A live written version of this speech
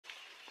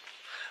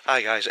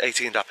Hi guys,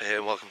 18 Dapper here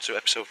and welcome to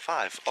episode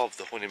 5 of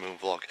the Honeymoon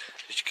vlog.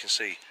 As you can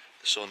see,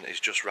 the sun is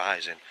just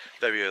rising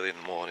very early in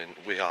the morning.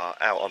 We are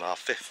out on our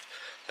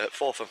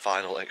fourth and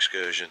final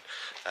excursion,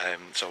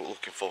 so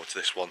looking forward to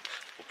this one.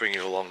 We'll bring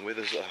you along with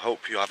us. I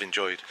hope you have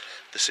enjoyed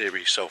the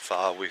series so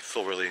far. We've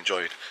thoroughly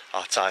enjoyed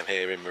our time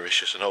here in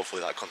Mauritius and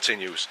hopefully that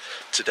continues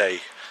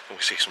today and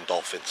we see some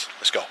dolphins.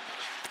 Let's go.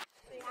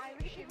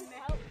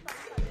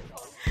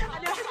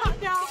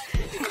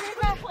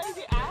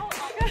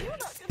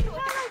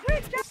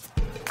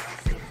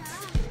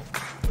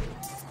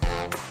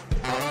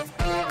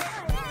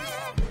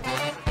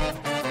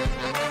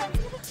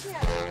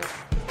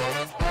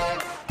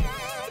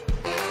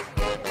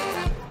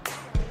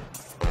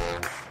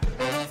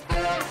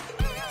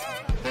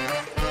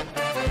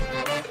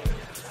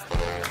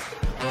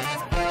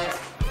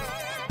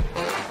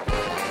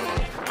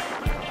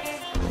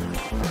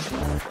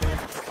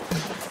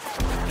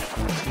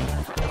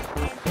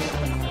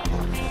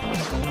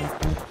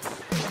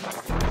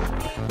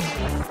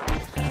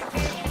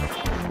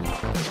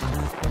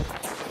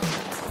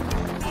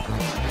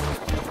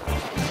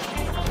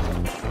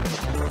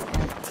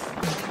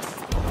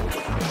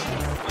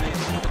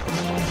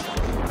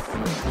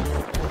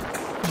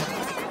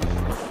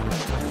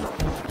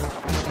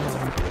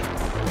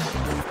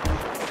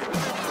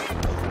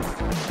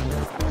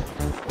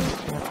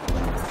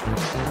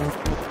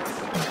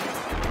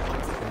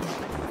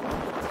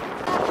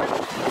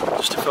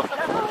 Just a couple.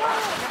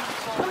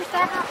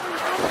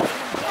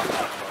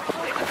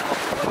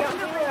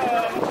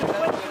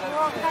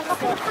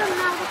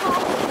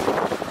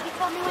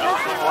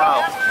 Wow.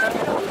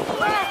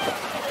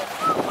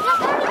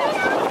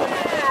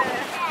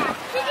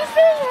 Did you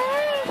see it?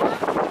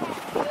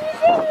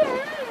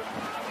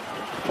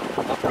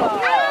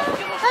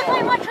 Don't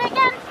play watch it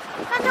again.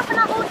 Stand up and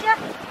I'll hold you.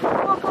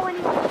 Won't go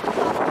anywhere.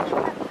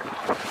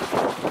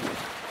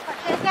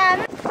 Watch it again.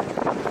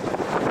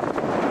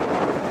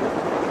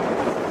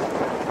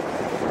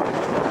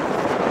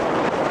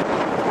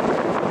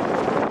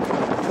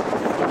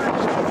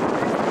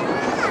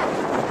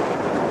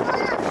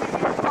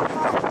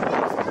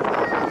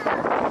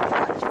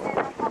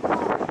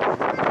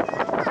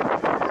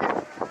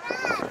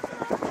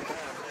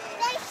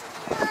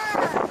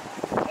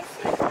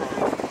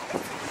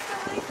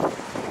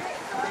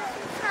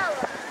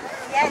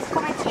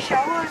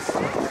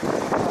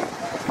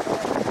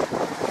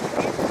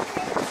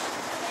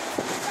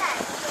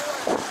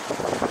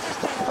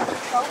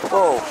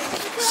 Whoa.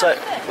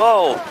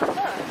 Whoa.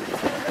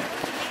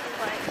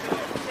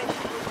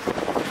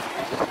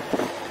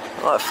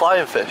 Like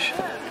flying fish.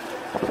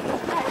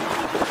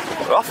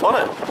 They're off on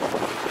it.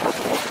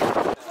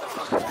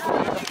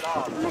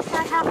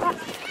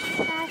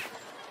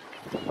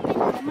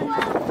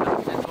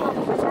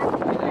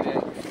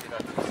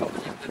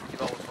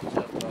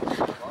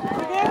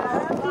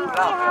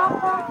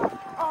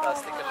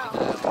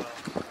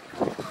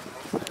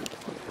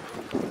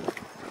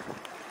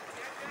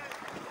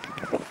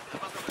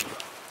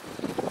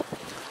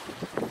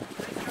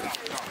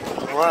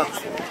 Wow.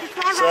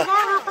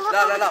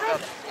 Là,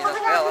 regarde. Il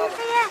regarde.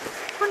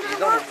 Dis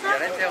donc, il est à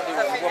l'intérieur de l'eau,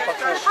 on ne voit pas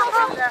trop.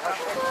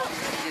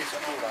 Il est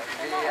surtout là.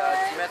 Il est à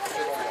 10 mètres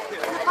devant moi.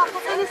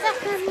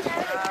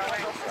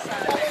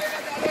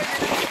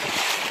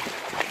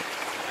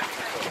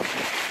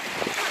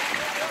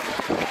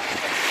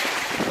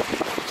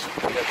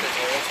 Il va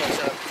peut-être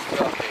ressortir un petit peu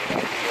après.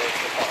 Il va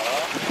être par là.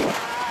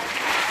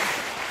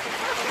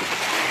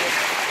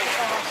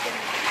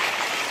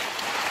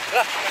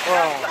 Là.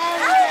 Wow.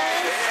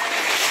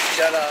 Il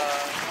y a la...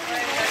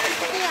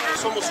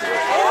 Oh,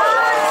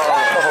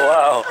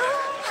 wow.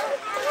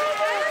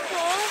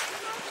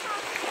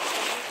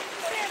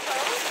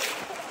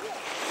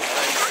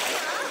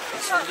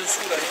 Ils sont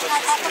dessous là, ils peuvent se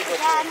soulever de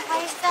l'autre.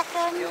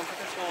 Et on peut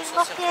peut-être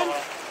ressortir par là.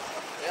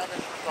 Regarde,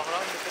 par là,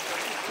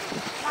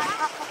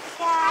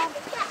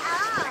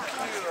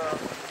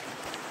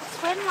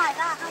 Swim like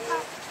that, like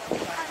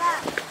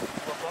that.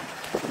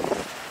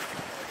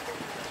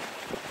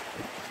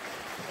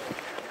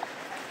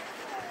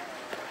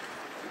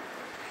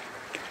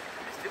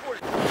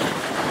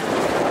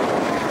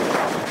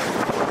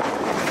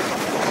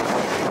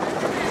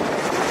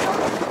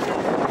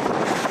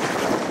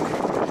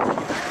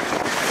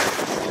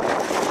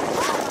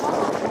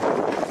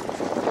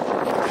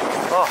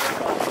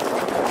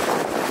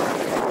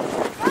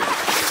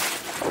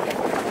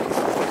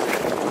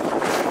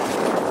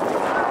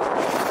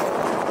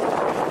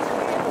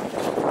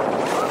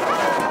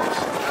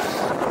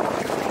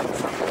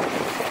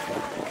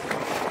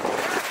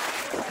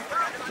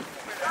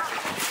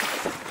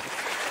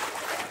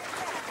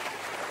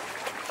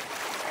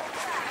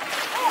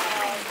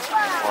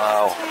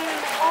 Wow.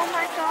 Oh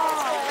my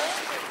god.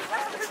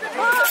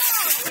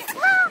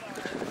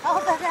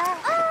 Oh,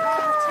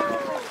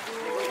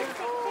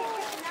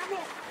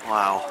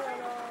 Wow.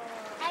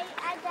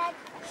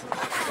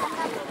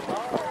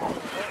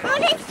 Oh,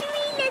 there's 3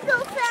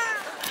 little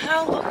things.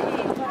 How lucky.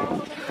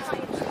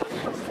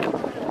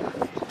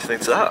 What do you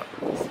think's that?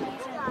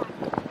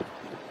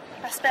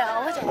 Best bit of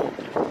holiday.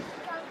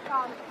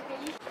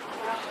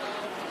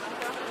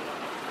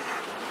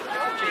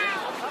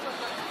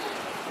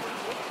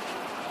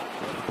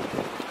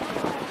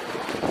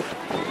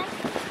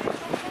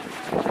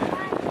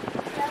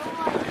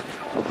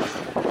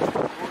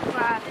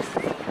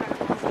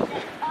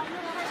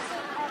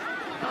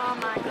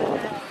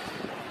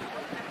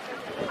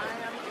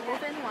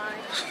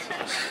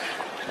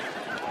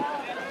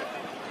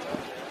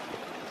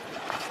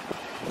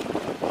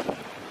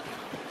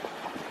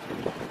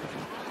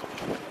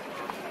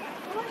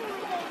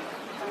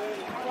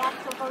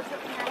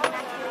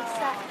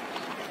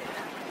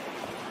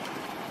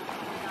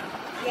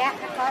 Yeah,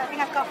 I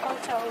think I've got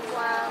photos.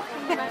 Wow,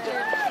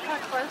 imagine how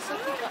close have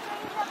you got?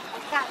 I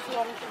can't see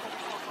anything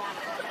except that.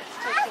 It's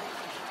taking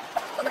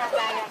in that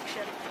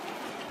direction.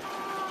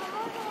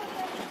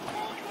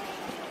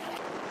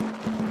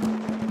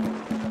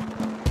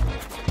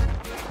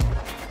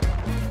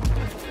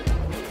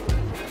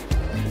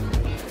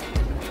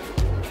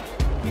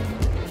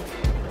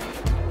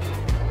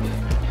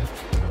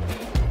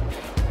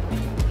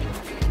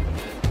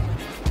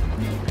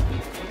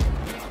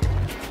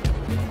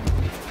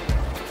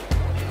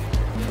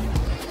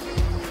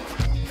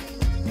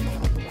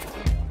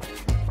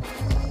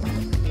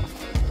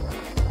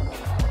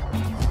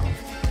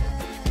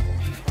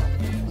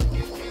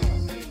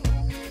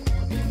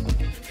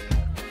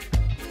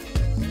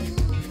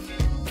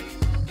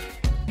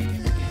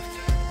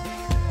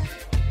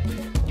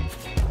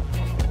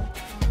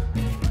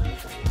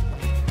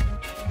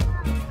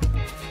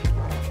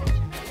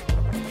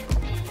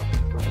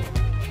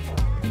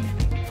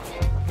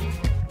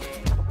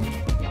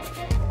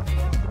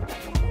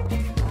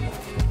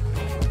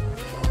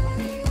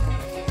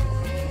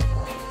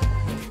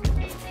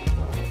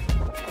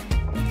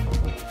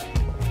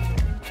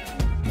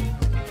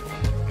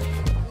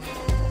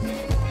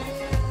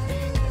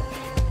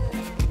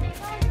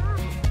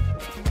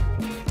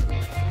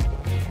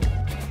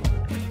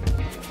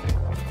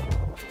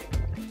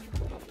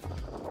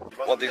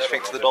 What did you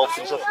think to the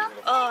Dolphins?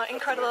 Oh,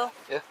 incredible.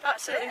 Yeah.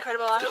 Absolutely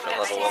incredible. Different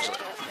level, wasn't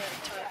it?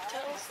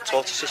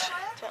 Tortoises?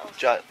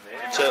 Giant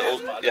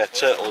turtles? Yeah,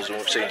 turtles, and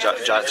we've seen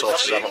giant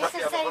tortoises, haven't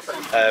we?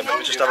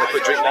 We're just having a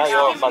quick drink now.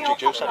 You're magic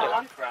juice, haven't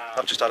you?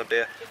 I've just had a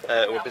beer.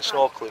 We've been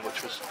snorkelling,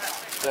 which was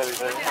very,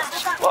 very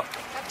nice. What?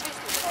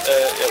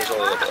 Yeah, there's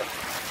only a little bit left.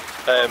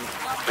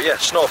 But yeah,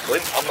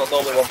 snorkelling. I'm not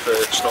normally one for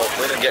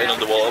snorkelling and getting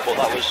underwater, but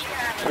that was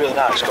really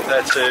nice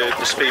compared to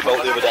the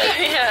speedboat the other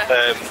day.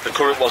 Yeah. The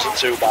current wasn't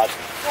too bad.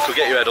 Could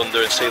get your head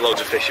under and see loads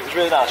of fish. It was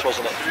really nice,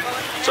 wasn't it?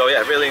 So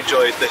yeah, really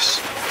enjoyed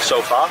this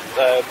so far.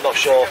 Not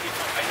sure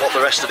what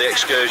the rest of the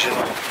excursion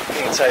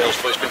entails,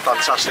 but it's been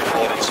fantastic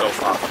morning so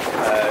far.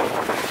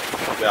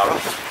 We are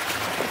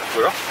off.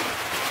 We're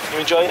off. You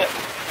enjoying it?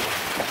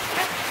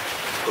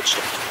 Good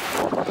stuff.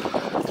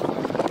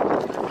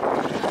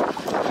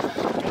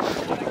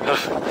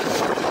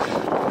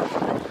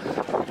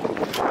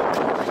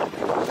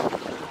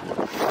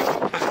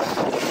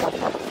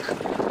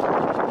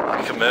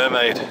 Like a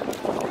mermaid.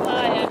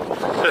 Oh,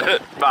 yeah.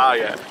 Ah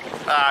yeah.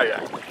 Ah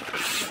yeah.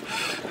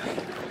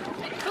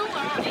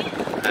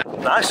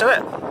 Nice, isn't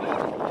it?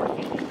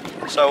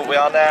 So we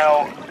are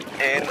now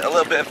in a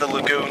little bit of the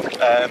lagoon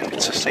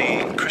to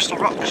see crystal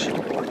rocks,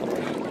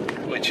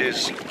 which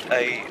is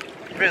a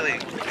really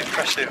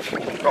impressive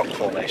rock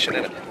formation,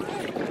 isn't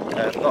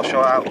it? Not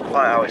sure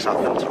quite how it's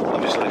happened.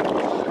 Obviously,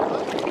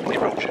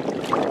 erosion.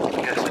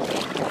 I'm guessing.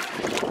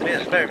 Yeah,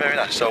 it's very, very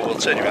nice. So we'll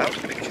turn you around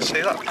and you can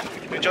see that.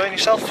 You enjoying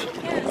yourself?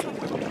 Yeah,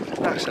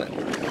 Nice, isn't it?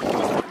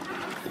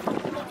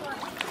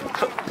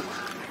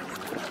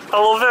 I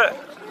love it.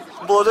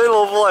 Bloody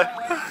lovely.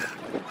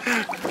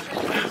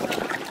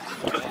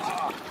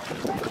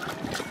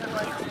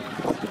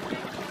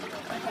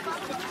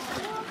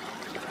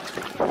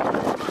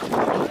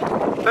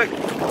 Hey.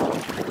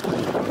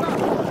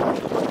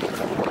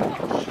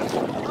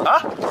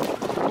 Huh?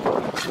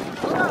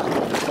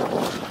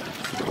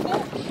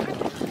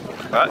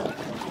 Right.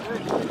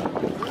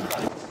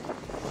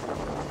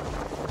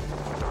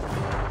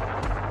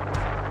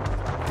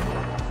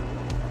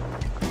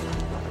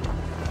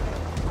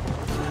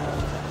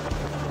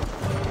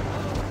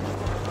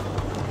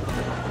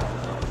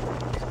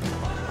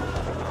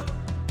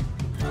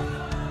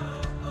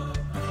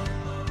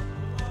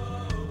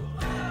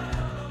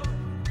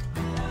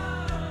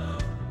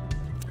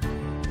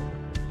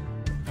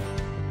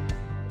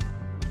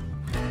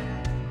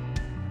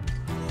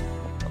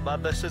 Not bad,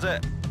 this is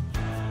it.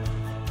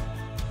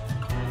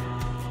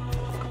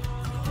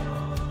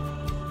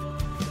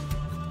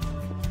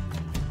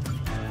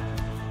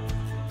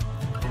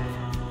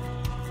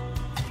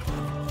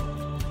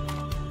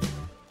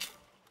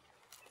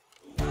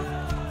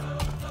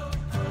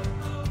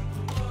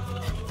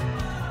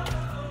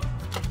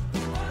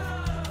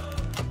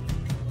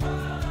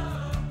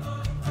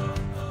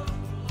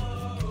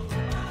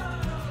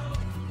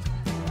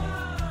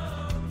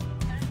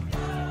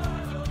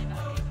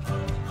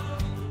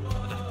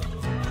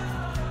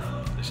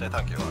 Say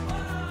thank you.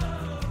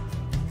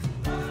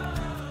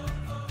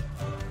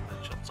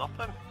 Top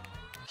him.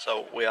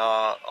 So we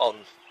are on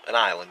an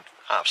island,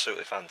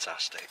 absolutely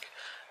fantastic.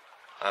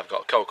 I've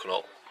got a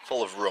coconut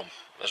full of rum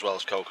as well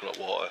as coconut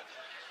water.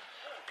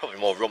 Probably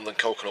more rum than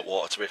coconut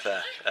water, to be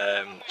fair.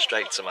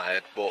 Straight to my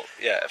head, but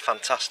yeah, a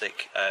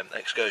fantastic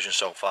excursion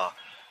so far.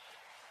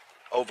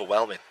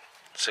 Overwhelming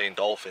seeing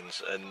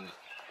dolphins, and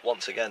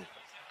once again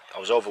I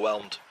was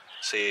overwhelmed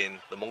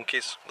seeing the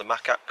monkeys, the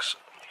macaques.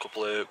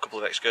 Couple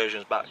of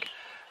excursions back,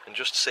 and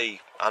just to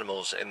see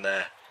animals in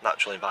their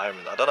natural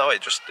environment, I don't know,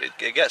 it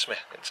gets me.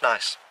 It's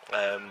nice,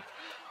 and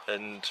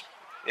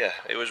yeah,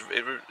 it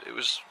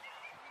was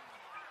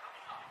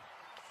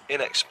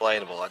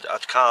inexplainable. I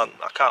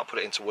can't put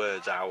it into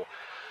words how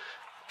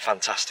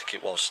fantastic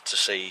it was to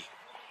see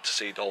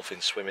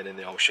dolphins swimming in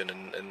the ocean,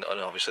 and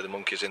obviously the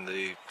monkeys in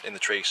the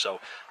trees. So I'm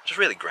just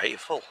really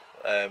grateful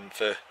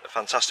for a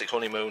fantastic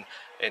honeymoon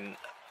in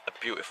a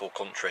beautiful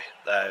country.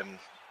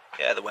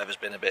 Yeah, the weather's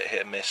been a bit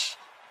hit and miss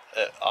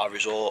at our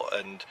resort,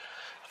 and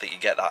I think you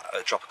get that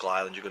at a tropical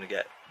island. You're going to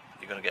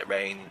get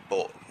rain,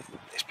 but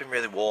it's been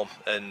really warm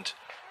and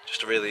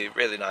just a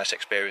really nice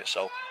experience.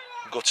 So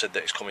I'm gutted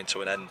that it's coming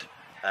to an end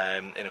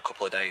in a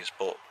couple of days,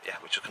 but yeah,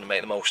 we're just going to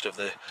make the most of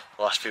the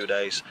last few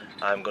days.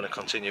 I'm going to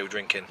continue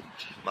drinking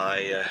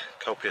my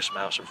copious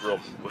amounts of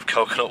rum with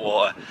coconut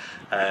water,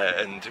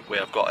 and we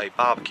have got a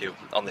barbecue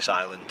on this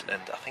island,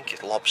 and I think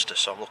it's lobster,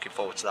 so I'm looking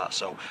forward to that.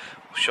 So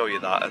we'll show you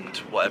that and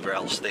whatever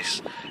else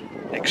this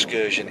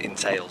excursion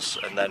entails,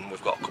 and then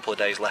we've got a couple of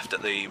days left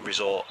at the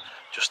resort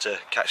just to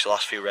catch the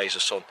last few rays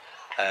of sun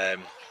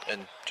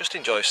and just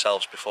enjoy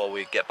ourselves before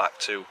we get back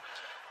to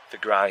the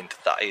grind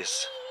that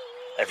is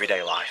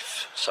everyday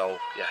life. So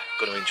yeah,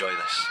 going to enjoy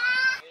this.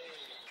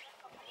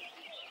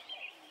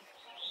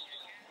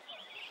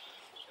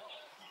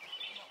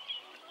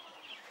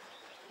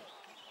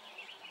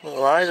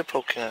 Little eyes are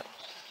poking out.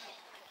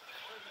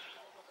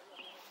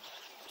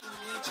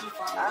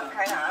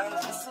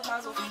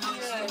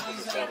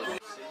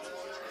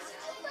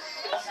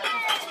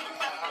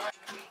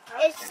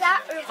 Is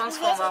that Je pense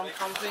qu'on va en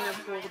prendre une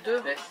pour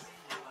deux.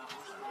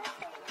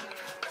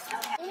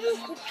 un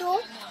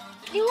couteau?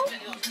 Il est où?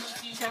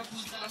 Tiens,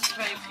 je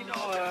vais pris dans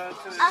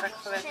Ah, chaque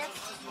crevette.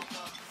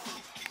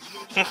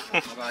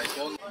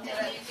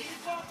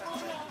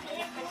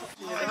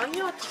 C'est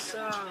gragnotte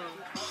ça.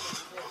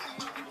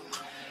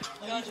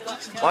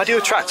 Why do you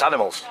attract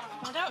animals?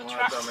 I don't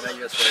attract.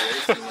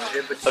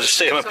 I just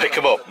see them and pick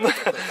them up.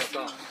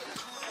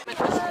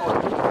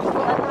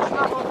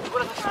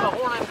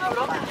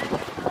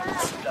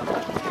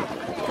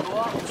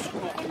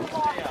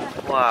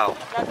 Wow.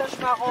 La tache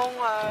marron,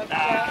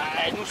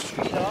 elle nous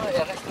suit là,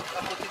 elle reste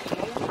à côté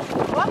de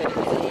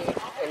nous.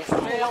 Elle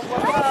fait on voit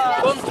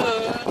pas. Compte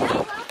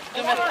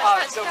 2 mètres.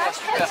 Ah, ça va,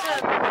 super.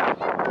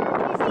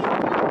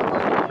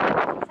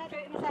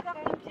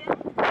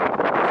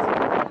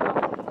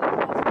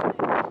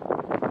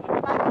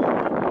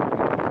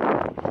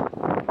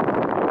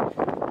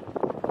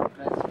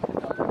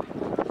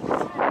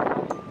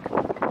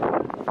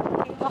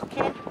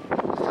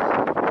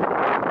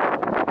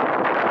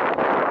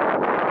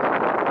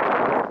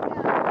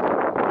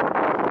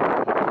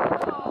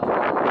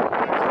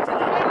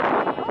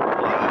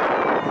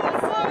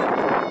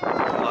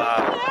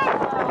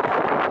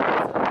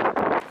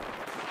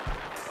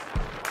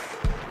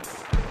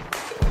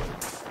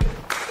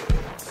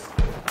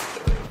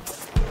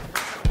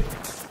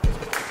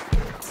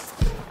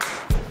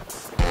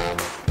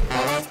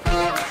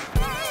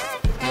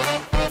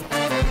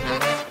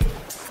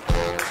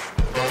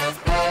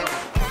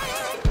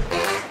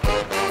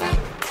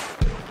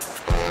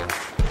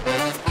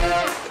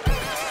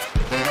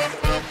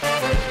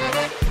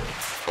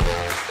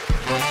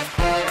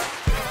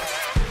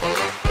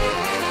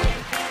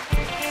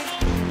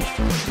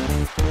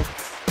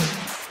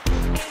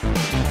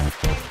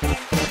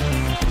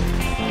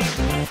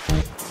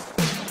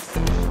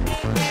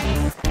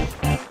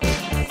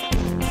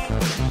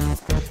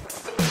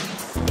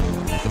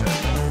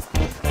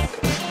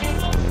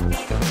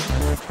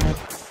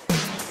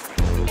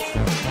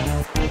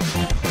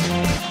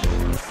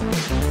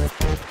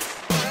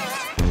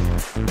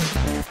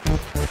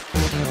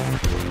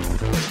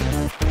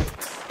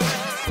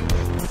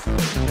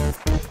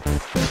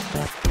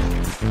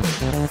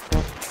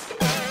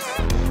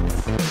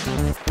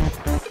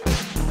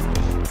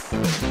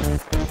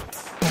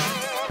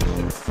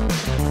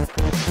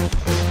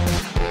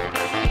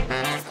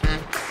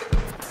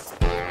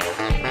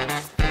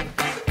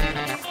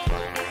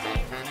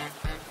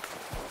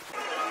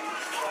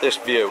 This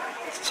view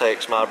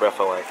takes my breath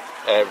away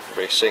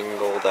every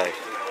single day.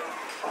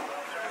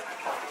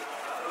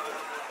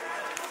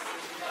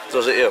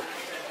 Does it you?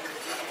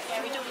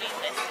 Yeah, we don't need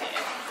this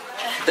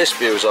here. This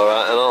view's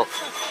alright and all.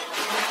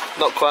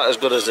 Not quite as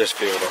good as this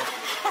view though.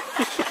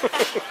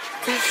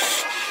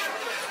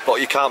 But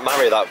you can't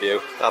marry that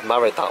view. I've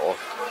married that one.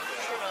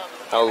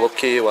 How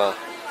lucky you are.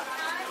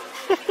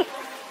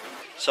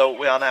 So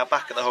we are now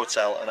back at the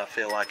hotel, and I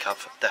feel like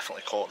I've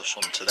definitely caught the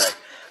sun today.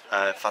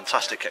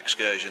 Fantastic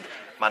excursion,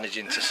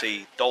 managing to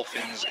see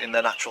dolphins in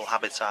their natural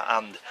habitat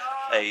and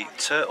a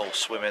turtle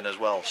swimming as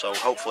well. So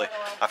hopefully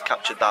I've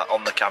captured that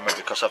on the camera,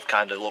 because I've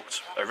kind of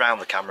looked around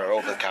the camera,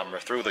 over the camera,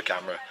 through the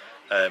camera,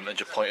 and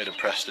just pointed and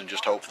pressed and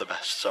just hoped for the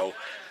best. So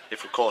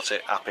if we caught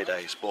it, happy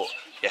days. But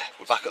yeah,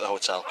 we're back at the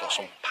hotel, got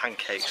some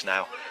pancakes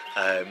now,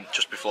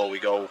 just before we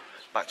go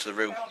back to the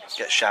room,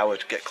 get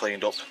showered, get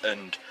cleaned up,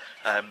 and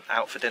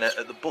out for dinner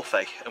at the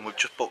buffet. And we've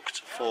just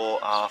booked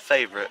for our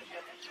favourite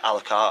a la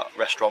carte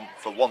restaurant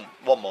for one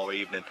more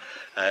evening,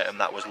 and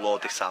that was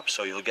Lord Dissab.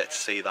 So you'll get to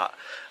see that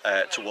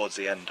towards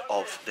the end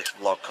of this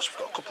vlog, because we've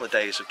got a couple of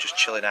days of just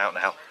chilling out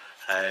now,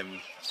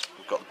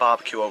 We've got the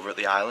barbecue over at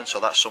the island, so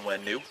that's somewhere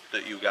new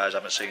that you guys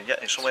haven't seen yet.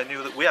 It's somewhere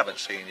new that we haven't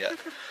seen yet.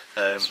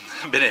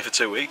 Been here for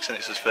 2 weeks and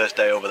it's his first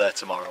day over there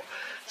tomorrow.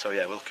 So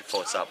yeah, we're looking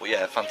forward to that. But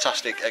yeah,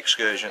 fantastic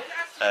excursion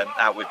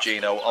out with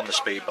Gino on the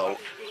speedboat.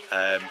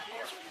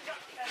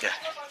 Yeah,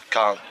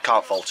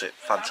 can't fault it.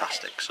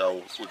 Fantastic.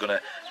 So we're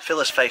gonna fill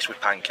his face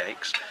with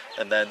pancakes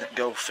and then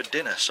go for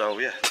dinner. So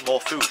yeah, more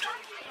food.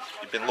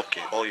 You've been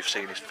lucky. All you've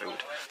seen is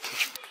food.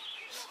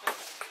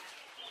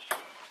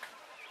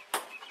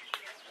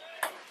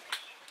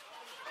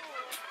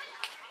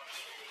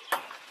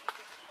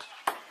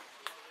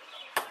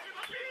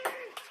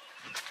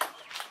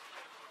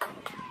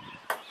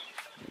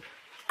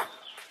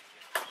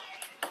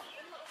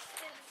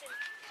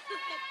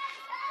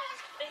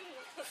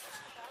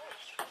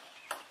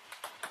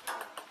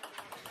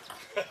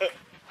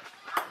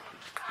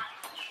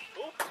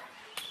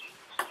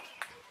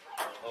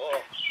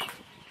 Oh.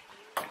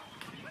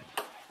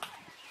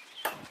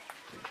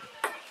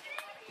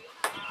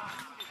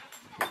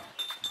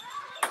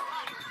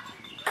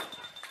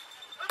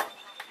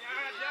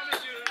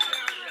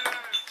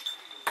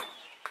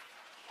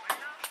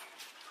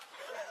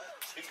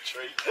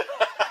 Treat.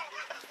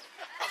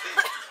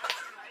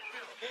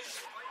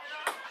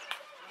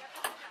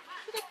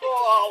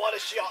 Oh, what a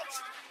shot!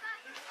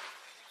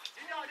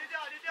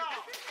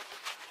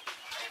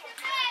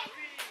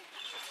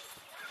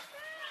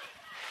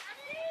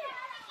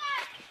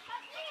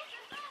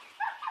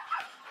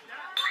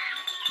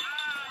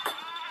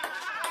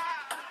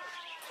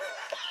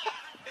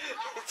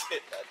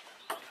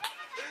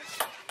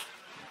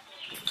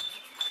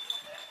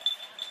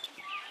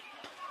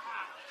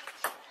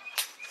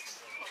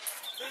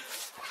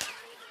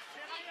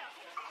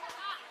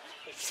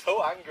 It's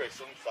so angry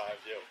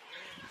sometimes, you.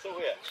 So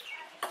weird.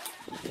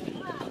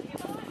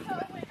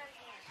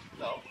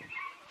 No.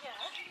 Yeah.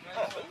 I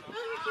haven't.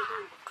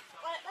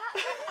 Like that.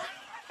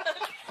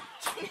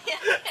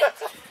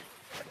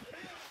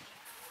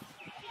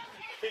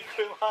 Think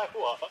we might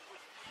what?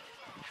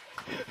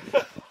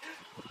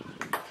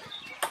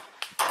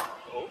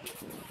 Oh.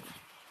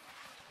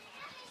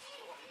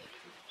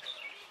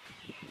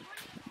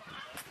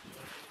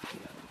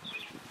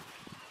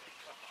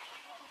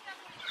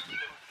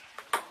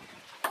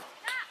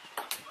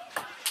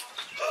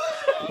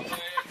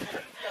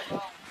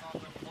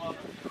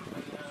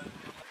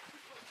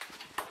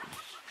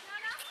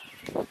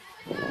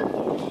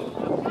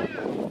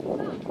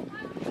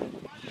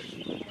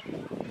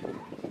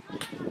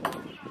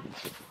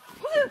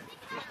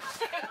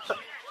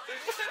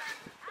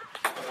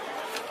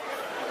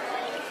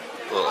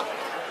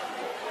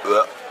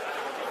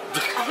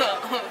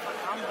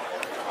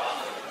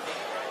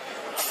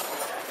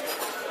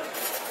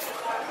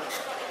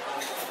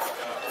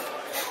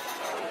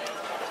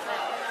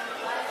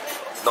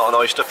 Not an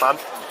oyster fan?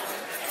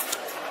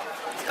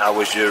 How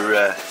was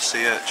your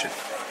sea urchin?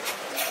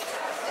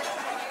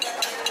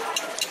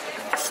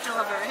 I still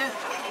have her here.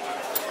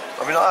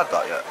 Have you not had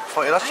that yet? I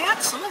thought you had I some.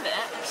 had some of it,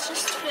 it's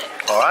just a bit...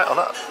 Alright on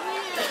that?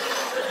 Yeah.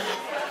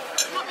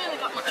 Not really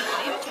got much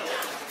flavour to it.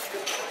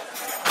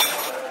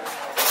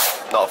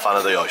 Not a fan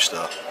of the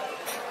oyster.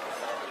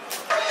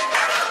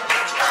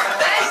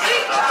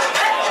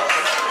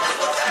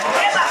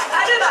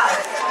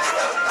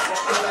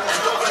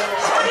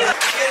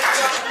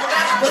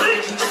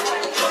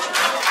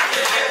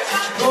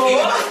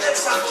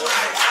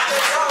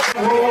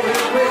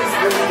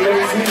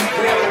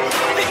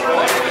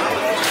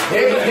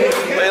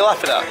 What are you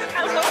laughing at?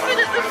 I'm laughing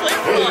at the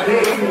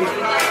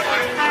flavour.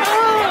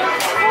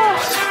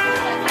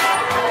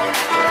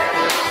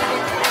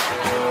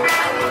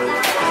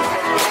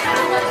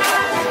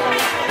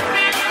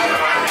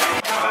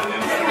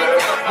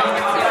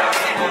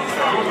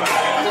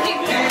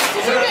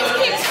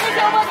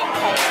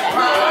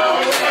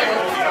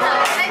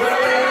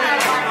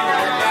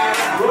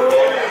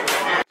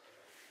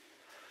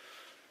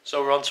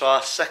 So we're on to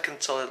our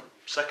second to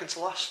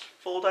last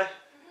full day?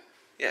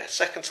 Yeah,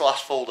 second to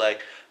last full day.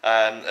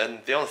 And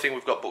the only thing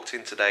we've got booked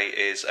in today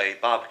is a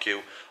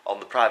barbecue on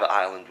the private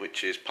island,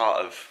 which is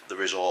part of the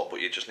resort,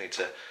 but you just need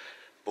to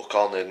book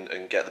on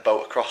and get the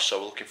boat across. So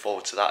we're looking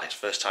forward to that. It's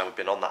the first time we've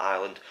been on the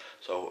island,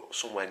 so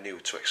somewhere new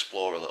to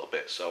explore a little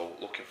bit. So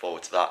looking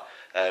forward to that.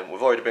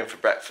 We've already been for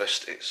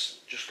breakfast. It's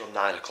just on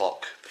 9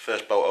 o'clock. The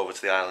first boat over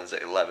to the island's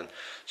at 11.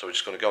 So we're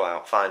just going to go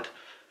out, find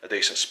a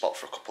decent spot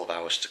for a couple of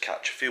hours to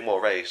catch a few more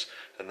rays,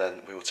 and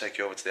then we will take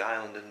you over to the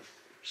island and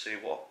see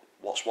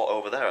what's what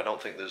over there. I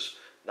don't think there's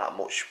that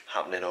much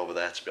happening over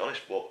there, to be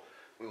honest, but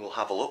we will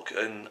have a look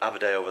and have a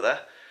day over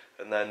there.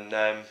 And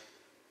then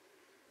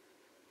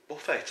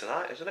buffet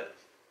tonight, isn't it?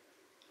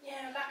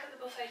 Yeah, we're back at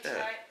the buffet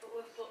tonight, but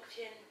we've booked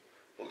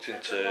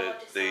into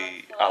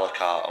the a la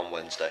carte on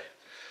Wednesday.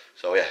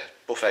 So yeah,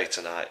 buffet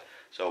tonight.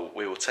 So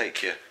we will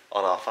take you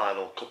on our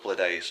final couple of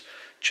days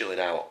chilling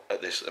out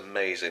at this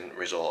amazing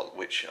resort,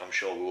 which I'm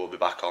sure we will be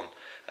back on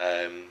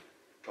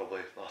probably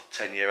our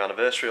 10-year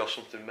anniversary or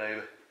something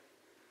maybe.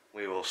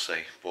 We will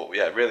see. But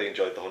yeah, really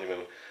enjoyed the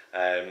honeymoon.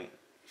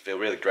 feel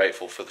really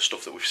grateful for the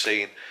stuff that we've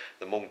seen,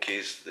 the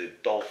monkeys, the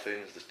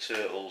dolphins, the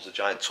turtles, the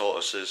giant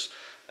tortoises,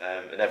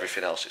 and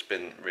everything else. It's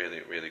been really,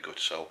 really good.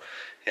 So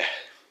yeah,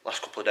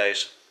 last couple of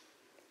days,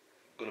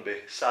 gonna be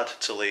sad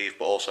to leave,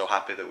 but also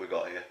happy that we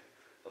got here,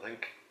 I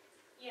think.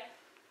 Yeah.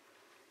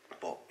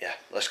 But yeah,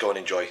 let's go and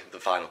enjoy the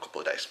final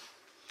couple of days.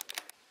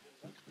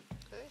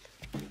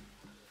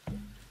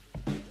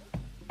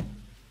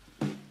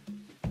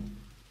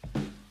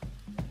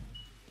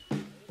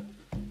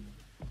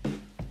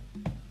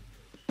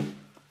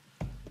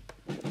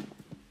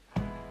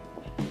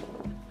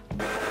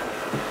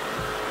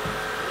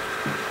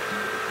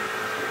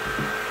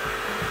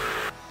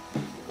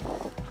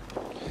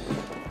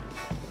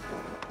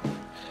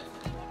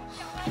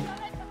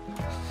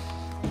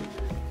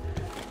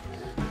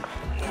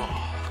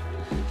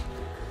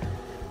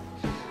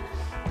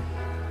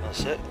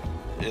 That's it,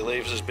 he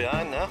leaves us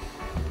behind now.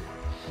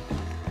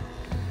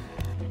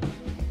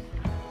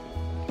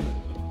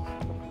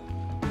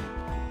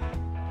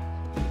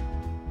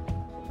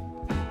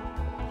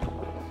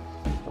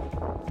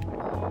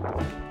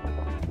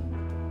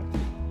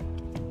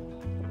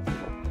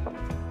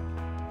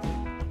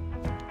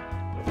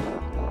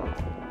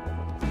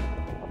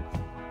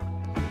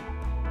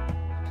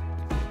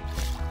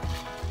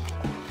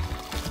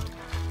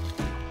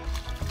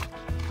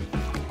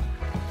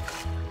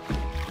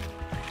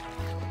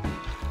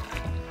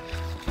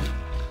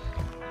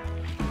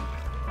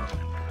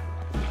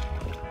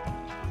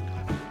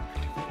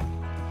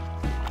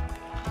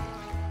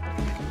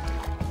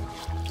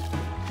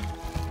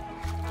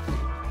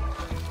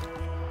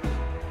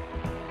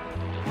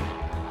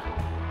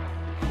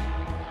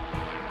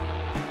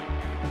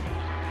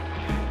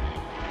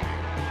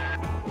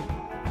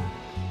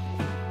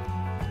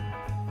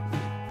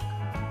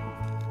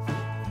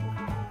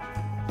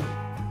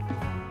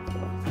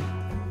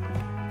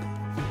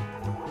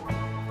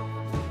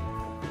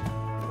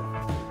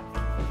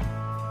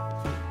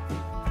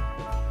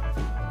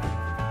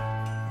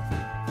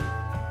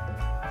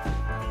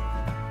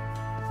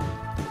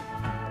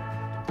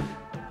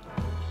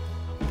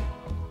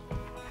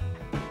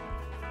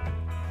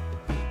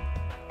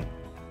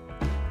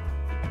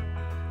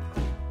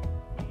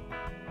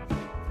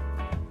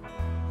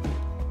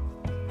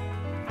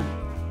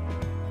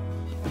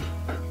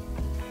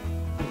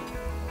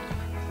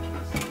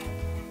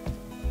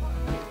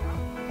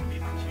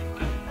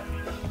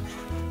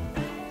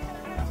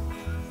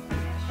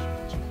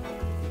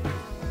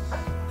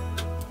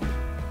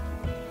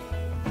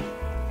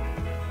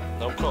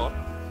 No corn.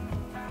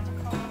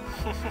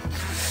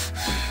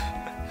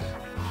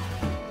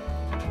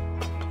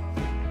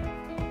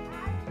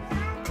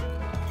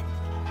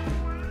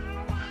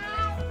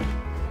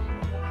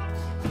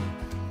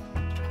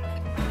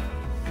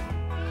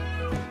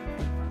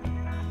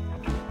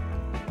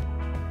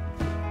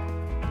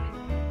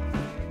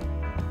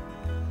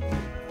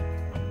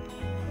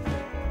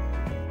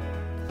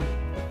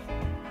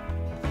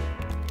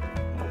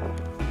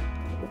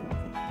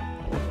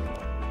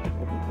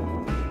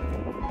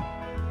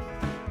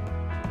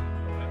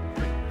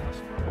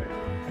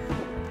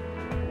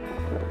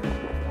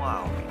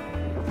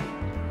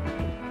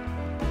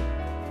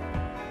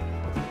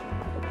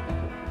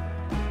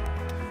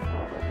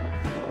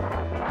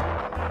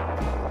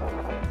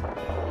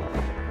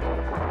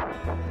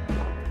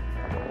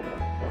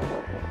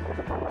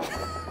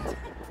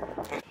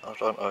 I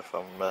don't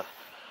know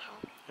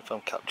if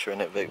I'm capturing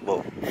it, Vic,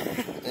 but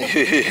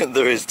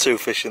there is 2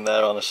 fish in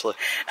there, honestly.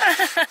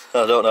 I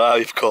don't know how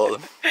you've caught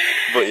them,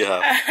 but you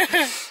have.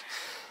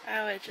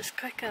 Oh, we're just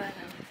quicker than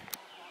them.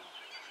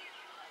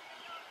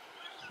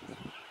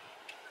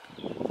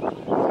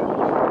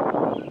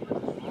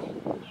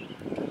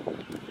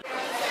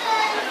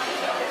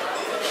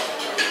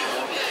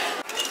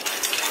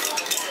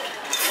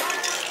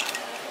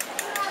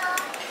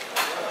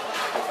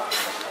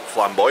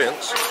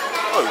 Flamboyance.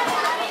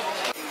 Oh.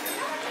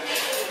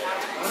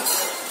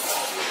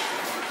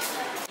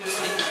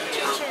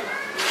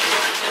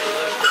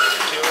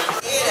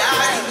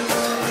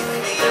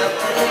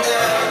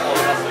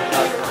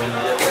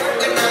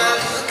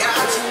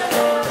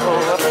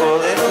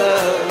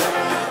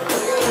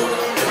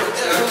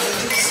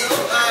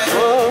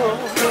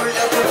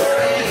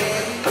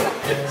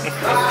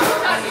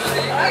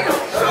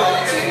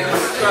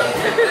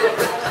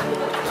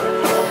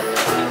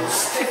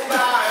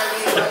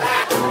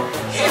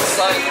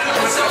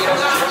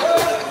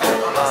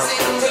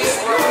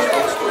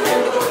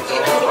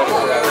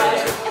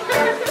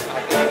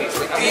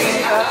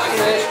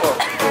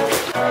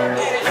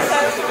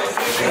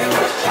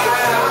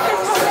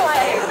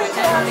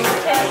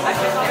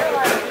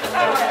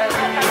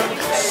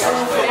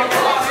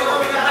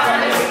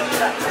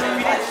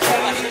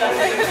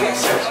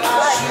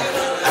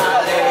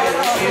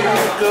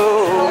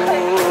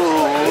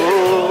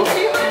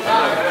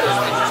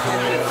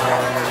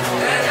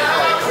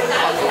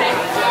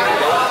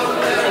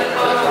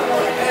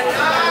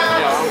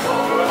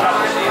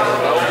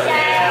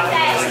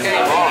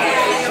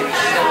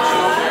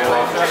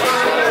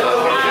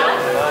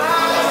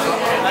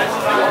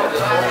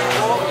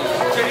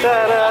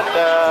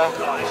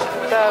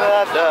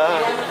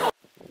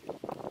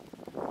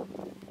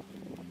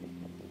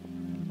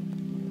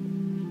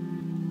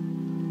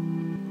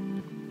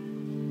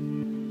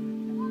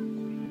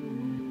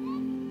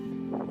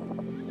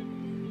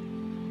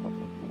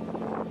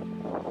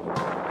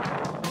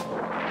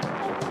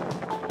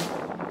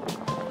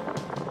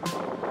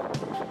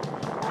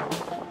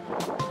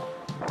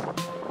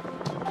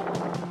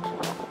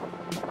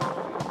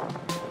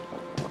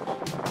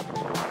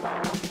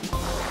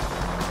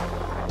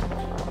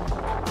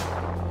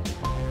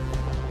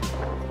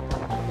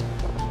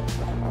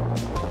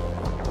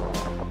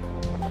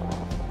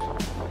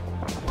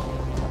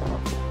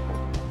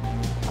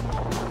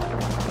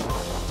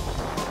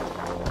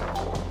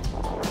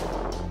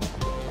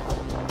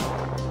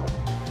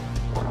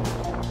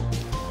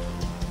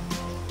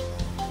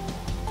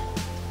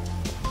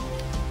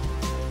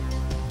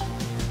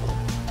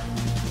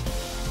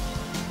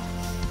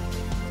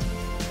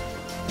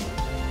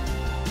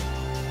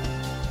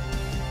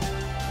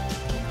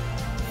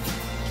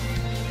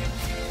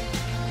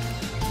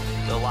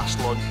 last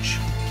lunch.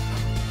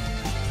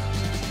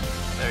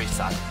 Very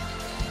sad.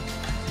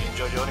 You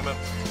enjoyed your honeymoon?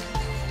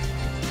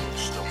 Good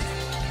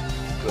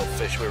stuff. Grilled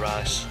fish with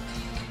rice.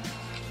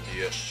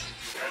 Yes.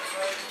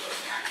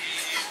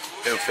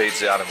 Who feeds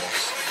the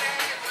animals?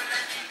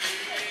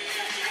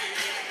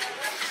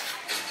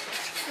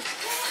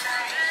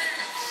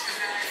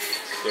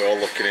 They're all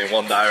looking in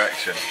one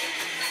direction.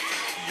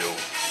 Yo.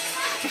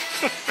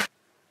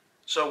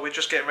 So we're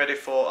just getting ready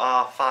for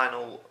our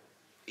final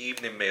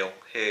evening meal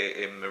here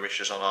in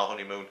Mauritius on our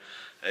honeymoon,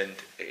 and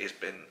it has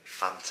been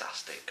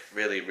fantastic.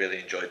 Really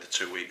enjoyed the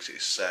 2 weeks.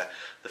 It's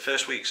the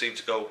first week seemed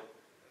to go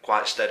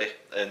quite steady,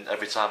 and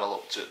every time I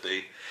looked at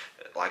the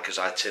his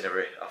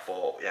itinerary, I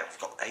thought, yeah, I've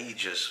got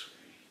ages.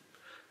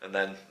 And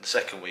then the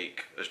second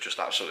week has just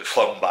absolutely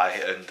flown by,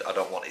 and I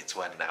don't want it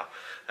to end now.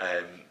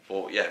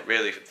 But yeah,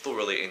 really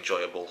thoroughly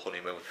enjoyable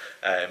honeymoon.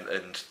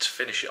 And to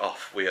finish it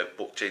off, we are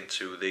booked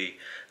into the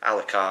a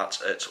la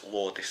carte at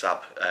L'Or des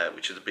Sables,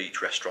 which is a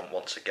beach restaurant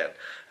once again.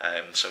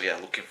 So yeah,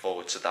 looking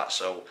forward to that.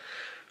 So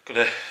I'm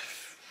gonna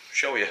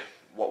show you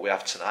what we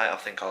have tonight. I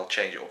think I'll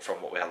change it up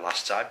from what we had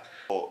last time.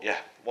 But yeah,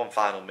 one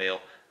final meal,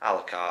 a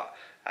la carte,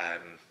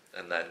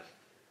 and then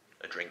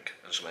a drink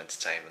and some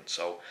entertainment.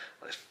 So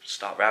let's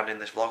start rounding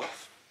this vlog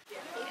off.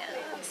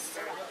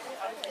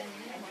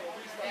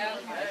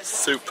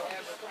 Soup.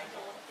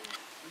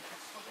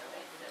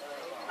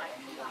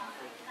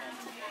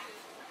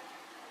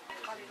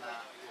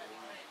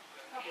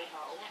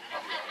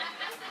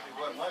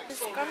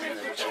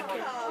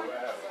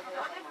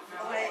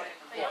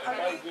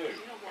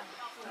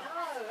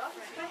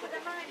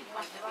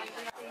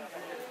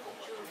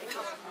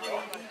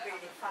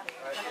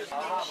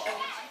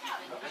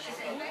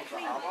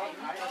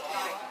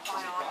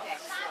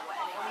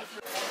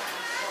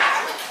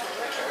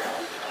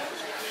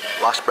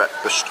 Last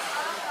breakfast.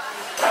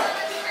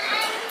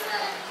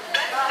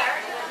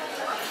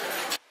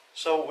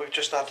 So we've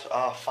just had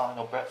our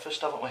final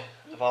breakfast, haven't we,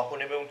 of our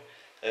honeymoon,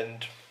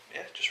 and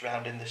yeah, just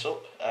rounding this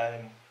up.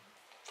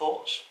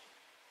 Thoughts?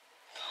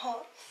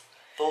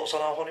 Thoughts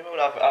on our honeymoon?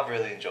 I've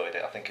really enjoyed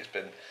it. I think it's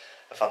been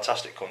a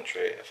fantastic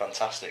country, a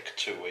fantastic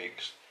 2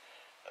 weeks,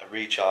 a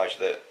recharge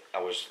that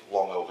I was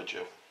long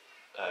overdue,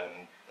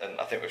 and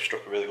I think we've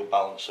struck a really good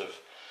balance of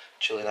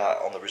chilling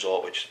out on the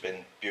resort, which has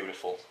been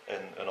beautiful,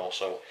 and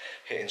also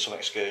hitting some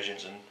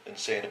excursions and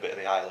seeing a bit of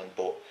the island.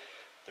 But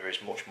there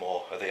is much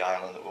more of the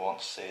island that we want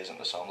to see, isn't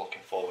there? So I'm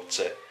looking forward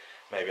to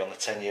maybe on the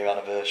 10-year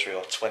anniversary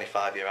or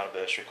 25-year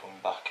anniversary coming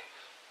back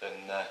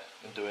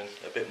and doing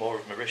a bit more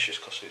of Mauritius,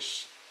 because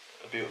it's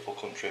a beautiful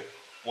country,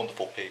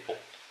 wonderful people.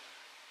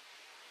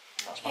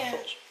 And that's my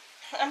thoughts.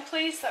 I'm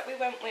pleased that we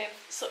went with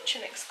such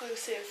an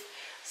exclusive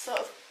sort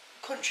of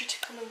country to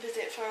come and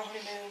visit for a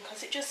honeymoon,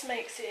 because it just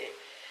makes it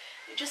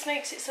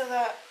so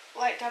that,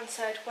 like Dan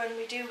said, when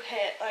we do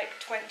hit like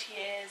 20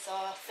 years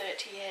or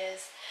 30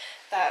 years,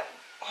 that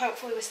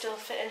hopefully we're still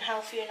fit and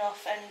healthy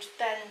enough, and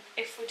then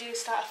if we do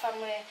start a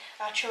family,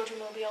 our children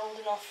will be old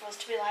enough for us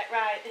to be like,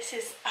 right, this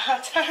is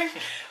our time,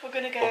 we're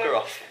going to go... Bugger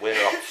off,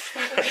 we're off.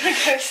 We're going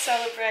to go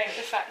celebrate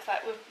the fact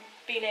that we've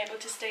been able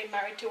to stay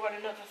married to one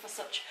another for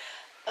such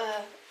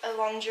a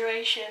long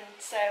duration.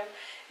 So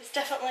it's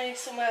definitely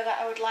somewhere that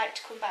I would like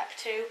to come back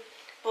to,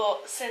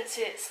 but since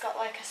it's got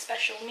like a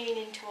special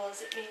meaning to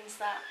us, it means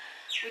that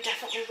we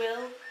definitely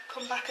will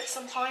come back at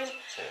some point.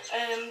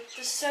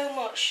 There's so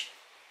much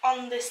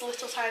on this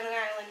little tiny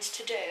island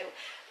to do,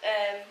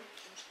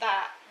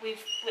 that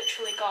we've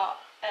literally got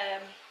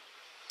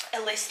a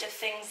list of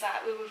things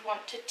that we would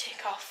want to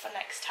tick off for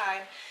next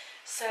time.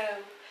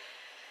 So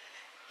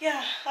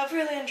yeah, I've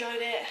really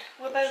enjoyed it.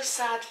 We're both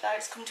sad that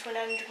it's come to an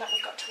end and that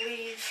we've got to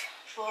leave,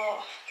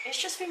 but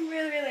it's just been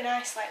really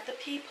nice. Like, the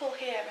people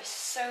here are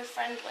so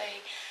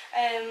friendly.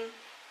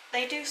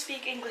 They do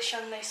speak English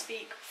and they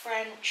speak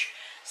French.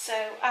 So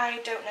I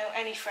don't know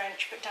any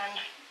French, but Dan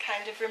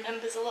kind of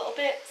remembers a little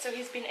bit, so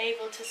he's been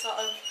able to sort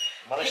of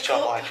managed to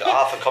have like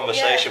half a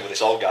conversation with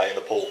this old guy in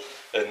the pool,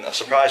 and I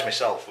surprised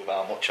myself with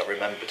how much I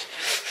remembered.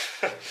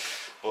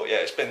 But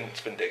yeah, it's been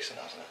decent,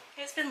 hasn't it?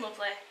 It's been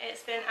lovely.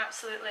 It's been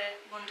absolutely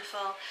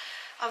wonderful.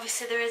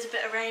 Obviously there is a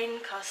bit of rain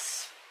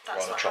because that's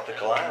We're on a what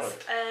tropical happens.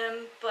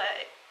 island.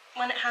 But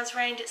when it has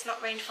rained, it's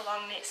not rained for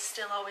long. It's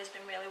still always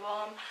been really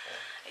warm.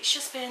 Yeah. It's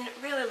just been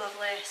really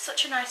lovely.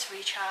 Such a nice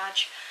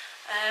recharge.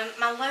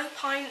 My low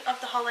point of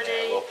the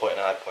holiday, low point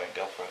and high point,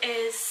 go for it,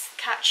 is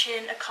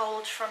catching a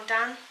cold from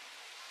Dan.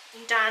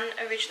 Dan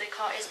originally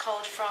caught his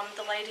cold from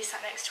the lady sat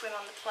next to him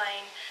on the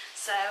plane,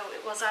 so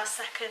it was our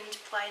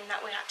second plane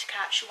that we had to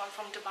catch, one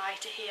from Dubai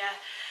to here,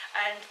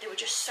 and there were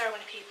just so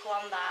many people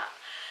on that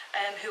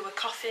who were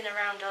coughing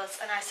around us,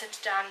 and I said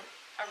to Dan,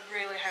 I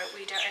really hope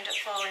we don't end up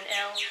falling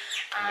ill.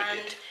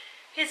 And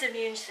his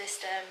immune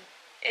system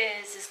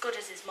is as good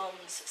as his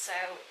mum's,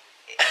 so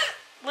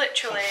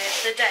literally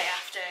the day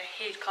after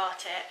he'd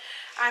caught it,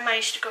 I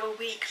managed to go a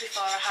week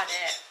before I had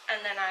it,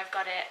 and then I've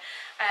got it.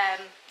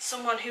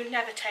 Someone who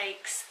never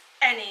takes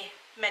any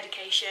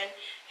medication,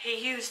 he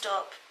used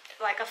up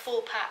like a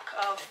full pack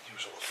of... I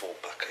used up a full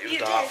pack, I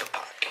used half a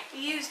pack.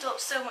 He used up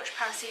so much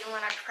paracetamol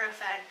and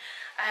ibuprofen.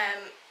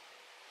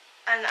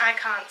 and I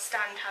can't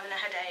stand having a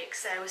headache,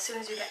 so as soon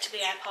as we get to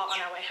the airport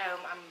on our way home,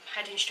 I'm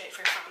heading straight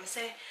for a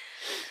pharmacy.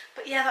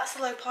 But yeah, that's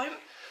the low point,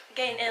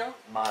 getting ill.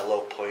 My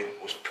low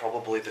point was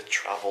probably the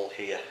travel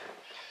here.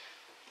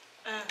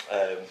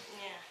 Yeah.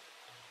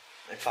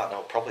 In fact,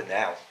 no, probably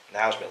now.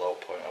 Now's my low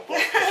point.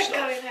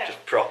 I'm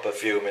just proper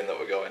fuming that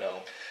we're going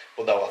home.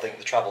 But no, I think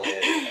the travel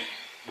here,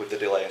 with the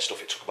delay and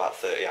stuff, it took about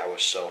 30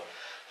 hours, so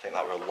I think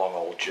that were a long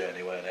old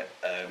journey, weren't it?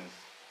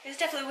 It was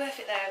definitely worth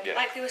it though. Yeah.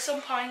 Like, there were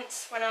some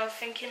points when I was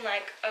thinking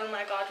like, oh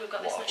my god, we've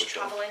got this much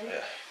travelling.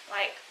 Yeah.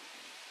 Like,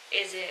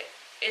 is it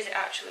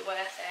actually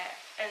worth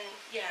it? And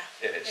yeah,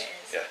 it is.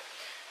 Yeah.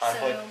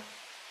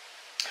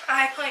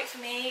 High point for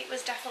me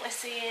was definitely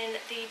seeing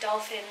the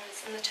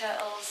dolphins and the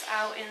turtles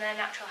out in their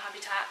natural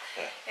habitat.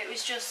 Yeah. It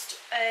was just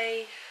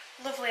a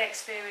lovely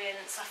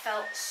experience. I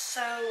felt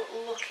so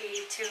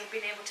lucky to have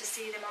been able to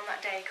see them on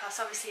that day, because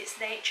obviously it's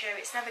nature,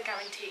 it's never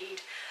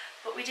guaranteed,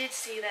 but we did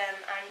see them,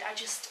 and I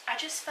just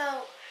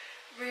felt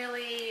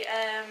really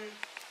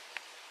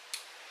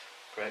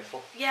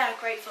grateful. Yeah,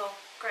 grateful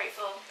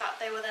that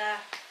they were there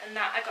and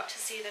that I got to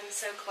see them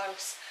so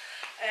close.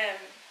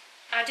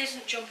 I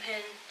didn't jump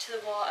into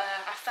the water.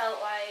 I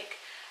felt like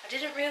I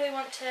didn't really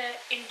want to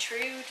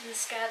intrude and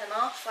scare them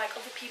off. Like,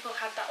 other people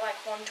had that like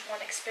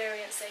one-to-one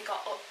experience, they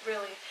got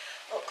really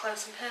up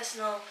close and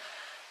personal.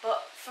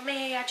 But for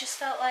me, I just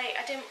felt like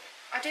I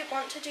didn't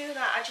want to do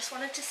that. I just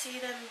wanted to see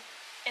them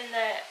in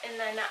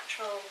their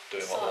natural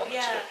doing what they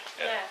wanted to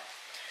do. Yeah.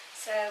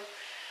 So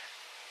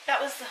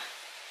that was the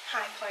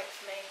high point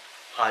for me.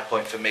 High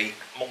point for me,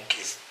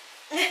 monkeys.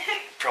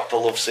 Proper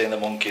love seeing the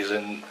monkeys,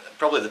 and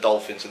probably the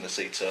dolphins and the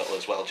sea turtle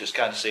as well. Just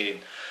kind of seeing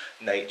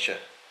nature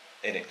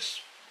in its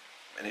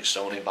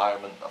own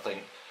environment. I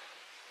think,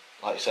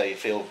 like you say, you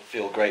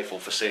feel grateful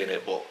for seeing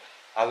it, but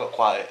I got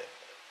quite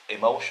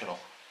emotional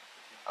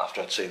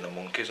after I'd seen the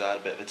monkeys. I had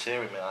a bit of a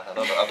tear in my eye.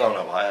 I don't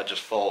know why. I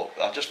just felt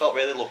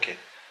really lucky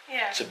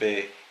to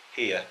be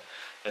here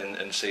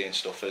and seeing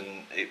stuff,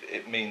 and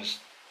it means,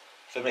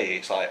 for me,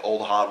 it's like all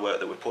the hard work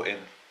that we put in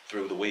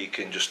through the week,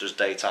 and just as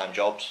daytime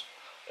jobs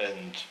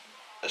and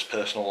as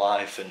personal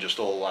life, and just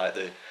all like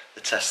the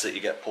tests that you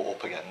get put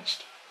up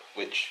against,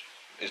 which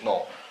is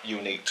not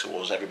unique to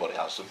us, everybody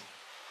has them.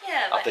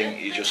 Yeah, like, I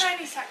think the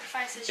tiny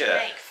sacrifices you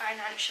make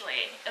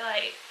financially,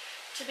 like,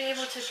 to be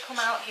able to come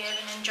out here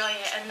and enjoy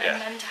it, and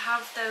then to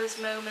have those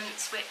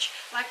moments which,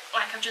 like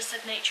I've just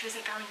said, nature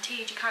isn't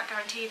guaranteed. You can't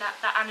guarantee that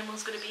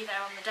animal's going to be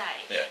there on the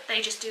day. Yeah.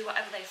 They just do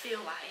whatever they feel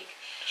like.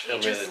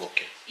 Just feel really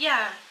lucky.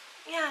 Yeah.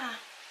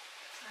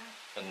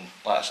 And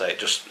like I say,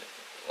 just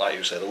like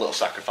you say, the little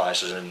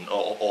sacrifices and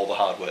all the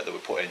hard work that we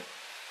put in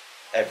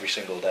every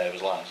single day of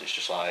his lives, it's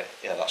just like,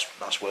 yeah,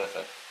 that's worth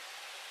it.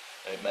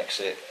 It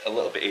makes it a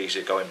little bit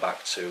easier going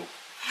back to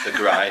the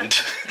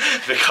grind,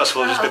 because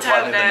we'll just be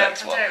planning the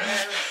next one.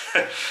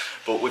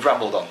 But we've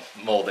rambled on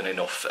more than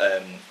enough.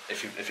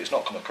 If it's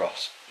not come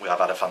across, we have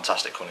had a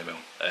fantastic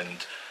honeymoon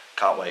and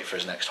can't wait for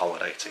his next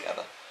holiday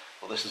together.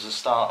 Well, this is the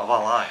start of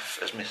our life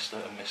as Mr.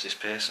 and Mrs.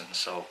 Pearson,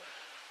 so...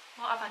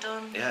 What have I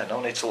done? Yeah, no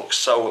need to look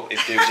so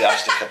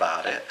enthusiastic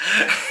about it.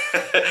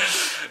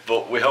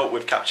 But we hope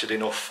we've captured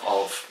enough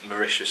of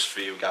Mauritius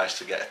for you guys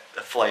to get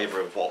a flavour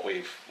of what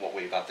we've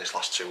had this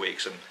last 2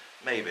 weeks, and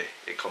maybe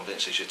it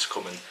convinces you to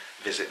come and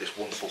visit this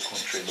wonderful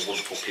country and the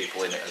wonderful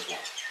people in it as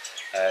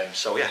well.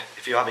 So yeah,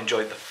 if you have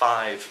enjoyed the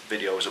 5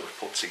 videos that we've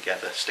put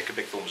together, stick a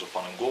big thumbs up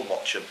on them, go and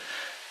watch them.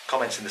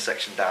 Comment in the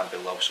section down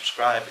below,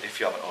 subscribe if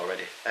you haven't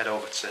already. Head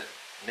over to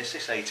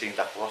Mrs. 18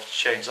 Dapper, we'll have to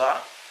change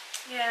that.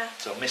 Yeah.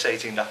 So Miss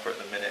 18 Dapper at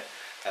the minute.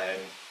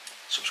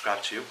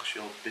 Subscribe to you, because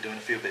you'll be doing a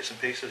few bits and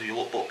pieces.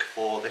 Your lookbook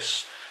for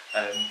this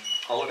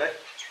holiday,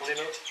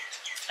 honeymoon.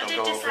 I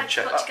did decide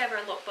to put together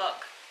a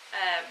lookbook,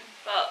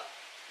 but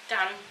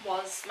Dan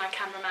was my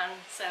cameraman,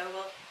 so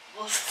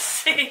we'll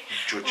see.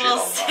 We'll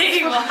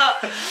see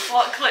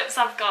what clips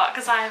I've got,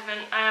 because I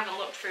haven't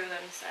looked through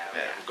them. So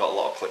yeah, we've got a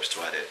lot of clips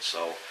to edit.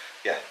 So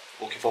yeah,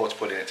 looking forward to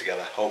putting it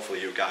together.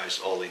 Hopefully you guys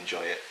all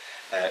enjoy it.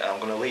 And I'm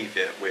going to leave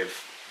you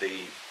with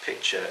the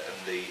picture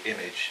and the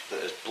image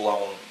that has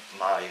blown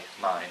my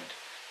mind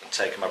and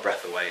taken my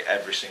breath away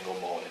every single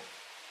morning.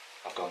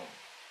 I've gone,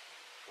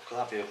 look at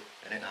that view,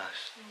 isn't it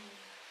nice?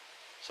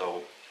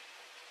 So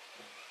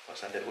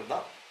let's end it with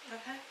that.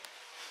 Okay.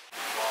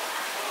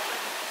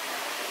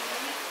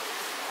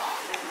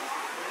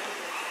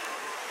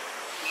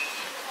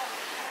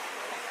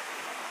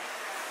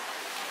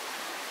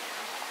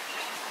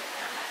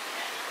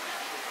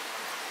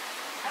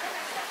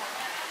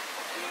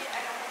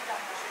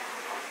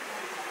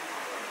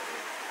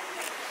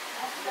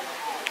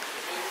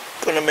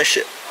 Gonna miss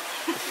it.